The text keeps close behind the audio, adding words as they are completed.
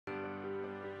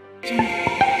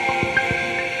Assalamu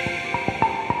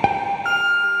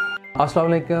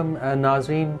alaikum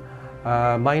Nazreen.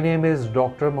 My name is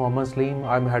Dr. Mohammed Saleem.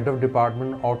 I'm head of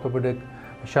Department Orthopedic,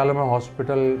 Shalimar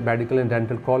Hospital, Medical and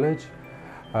Dental College.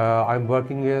 I'm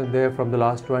working there from the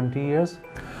last 20 years.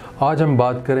 आज हम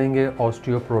बात करेंगे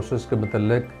osteoporosis के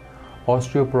मतलब।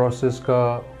 Osteoporosis का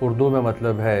उर्दू में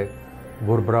मतलब है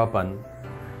बुरबरापन।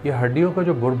 ये हड्डियों का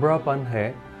जो बुरबरापन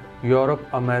है यूरोप,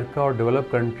 अमेरिका और डेवलप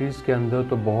कंट्रीज़ के अंदर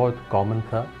तो बहुत कॉमन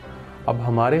था। अब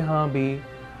हमारे यहाँ भी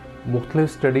मुख्तलिफ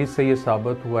स्टडीज़ से ये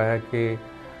साबित हुआ है कि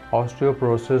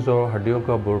ऑस्टियोपोरोसिस और हड्डियों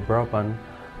का बुरबरापन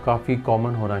काफ़ी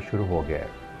कॉमन होना शुरू हो गया है।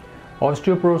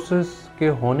 ऑस्टियोपोरोसिस के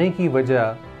होने की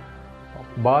वजह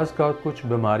बाज़ का कुछ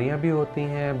बीमारियां भी होती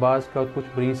हैं, बाज़ का कुछ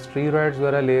मरीज स्टेरॉइड्स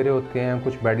वगैरह ले रहे होते हैं,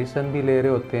 कुछ मेडिसिन भी ले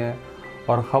रहे होते हैं,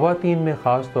 और ख़वातीन में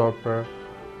ख़ास तौर पर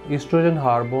ईस्ट्रोजन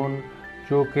हार्मोन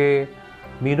जो कि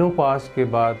मेनोपॉज़ के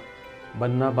बाद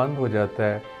बनना बंद हो जाता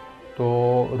है,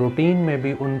 तो रूटीन में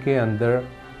भी उनके अंदर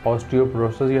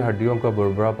ऑस्टियोपोरोसिस या हड्डियों का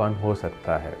बुरबरापन हो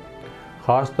सकता है।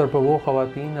 ख़ास तौर पर वो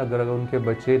ख़वातीन अगर उनके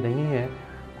बच्चे नहीं हैं,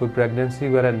 कोई प्रेगनेंसी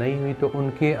वगैरह नहीं हुई, तो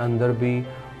उनके अंदर भी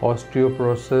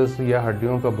ऑस्टियोपोरोसिस या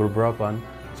हड्डियों का बुरबरापन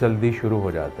जल्दी शुरू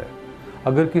हो जाता है।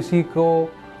 अगर किसी को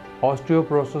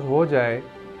ऑस्टियोपोरोसिस हो जाए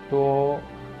तो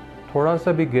थोड़ा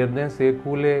सा भी गिरने से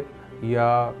कूल्हे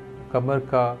या कमर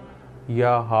का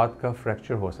या हाथ का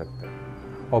फ्रैक्चर हो सकता है,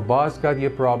 और बाज़ का ये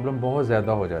प्रॉब्लम बहुत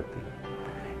ज़्यादा हो जाती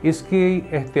है। इसकी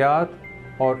एहतियात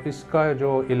और इसका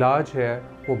जो इलाज है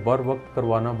वो बर वक्त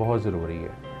करवाना बहुत ज़रूरी है।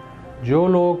 जो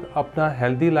लोग अपना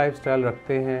हेल्दी लाइफस्टाइल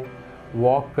रखते हैं,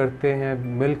 वॉक करते हैं,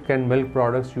 milk and milk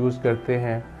products use करते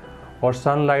हैं और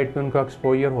सनलाइट में उनका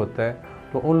एक्सपोजर होता है,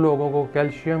 तो उन लोगों को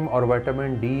कैल्शियम और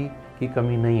विटामिन डी की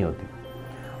कमी नहीं होती।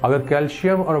 अगर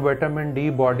कैल्शियम और विटामिन डी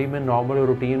बॉडी में नॉर्मल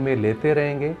रूटीन में लेते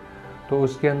रहेंगे तो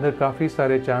उसके अंदर काफ़ी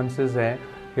सारे चांसेस हैं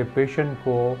कि पेशेंट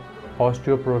को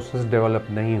ऑस्टियोपोरोसिस डेवलप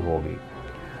नहीं होगी।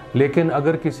 लेकिन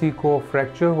अगर किसी को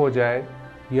फ्रैक्चर हो जाए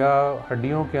या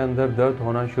हड्डियों के अंदर दर्द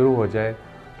होना शुरू हो जाए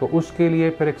तो उसके लिए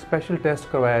फिर एक स्पेशल टेस्ट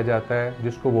करवाया जाता है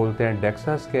जिसको बोलते हैं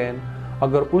डेक्सा स्कैन।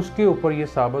 अगर उसके ऊपर ये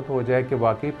साबित हो जाए कि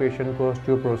वाकई पेशेंट को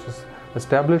ऑस्टियोपोरोसिस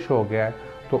एस्टेब्लिश हो गया है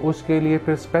तो उसके लिए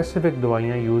फिर स्पेसिफिक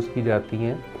दवाइयाँ यूज़ की जाती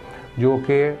हैं जो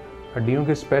कि हड्डियों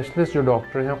के स्पेशलिस्ट जो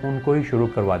डॉक्टर हैं उनको ही शुरू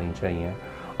करवानी चाहिए।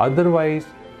 अदरवाइज़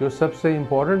जो सबसे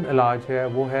इम्पॉर्टेंट इलाज है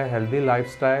वो है हेल्दी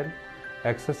लाइफस्टाइल,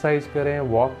 एक्सरसाइज करें,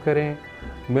 वॉक करें,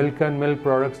 मिल्क एंड मिल्क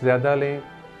प्रोडक्ट्स ज़्यादा लें।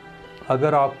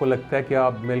 अगर आपको लगता है कि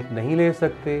आप मिल्क नहीं ले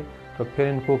सकते तो फिर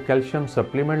इनको कैल्शियम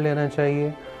सप्लीमेंट लेना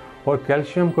चाहिए, और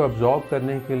कैल्शियम को अब्जॉर्ब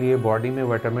करने के लिए बॉडी में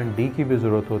विटामिन डी की भी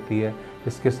ज़रूरत होती है,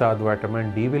 इसके साथ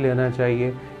विटामिन डी भी लेना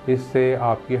चाहिए। इससे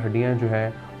आपकी हड्डियां जो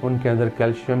हैं उनके अंदर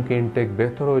कैल्शियम की इंटेक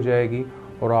बेहतर हो जाएगी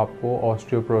और आपको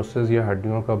ऑस्टियोपोरोसिस या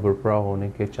हड्डियों का बुरबरा होने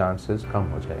के चांसेस कम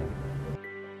हो जाएंगे।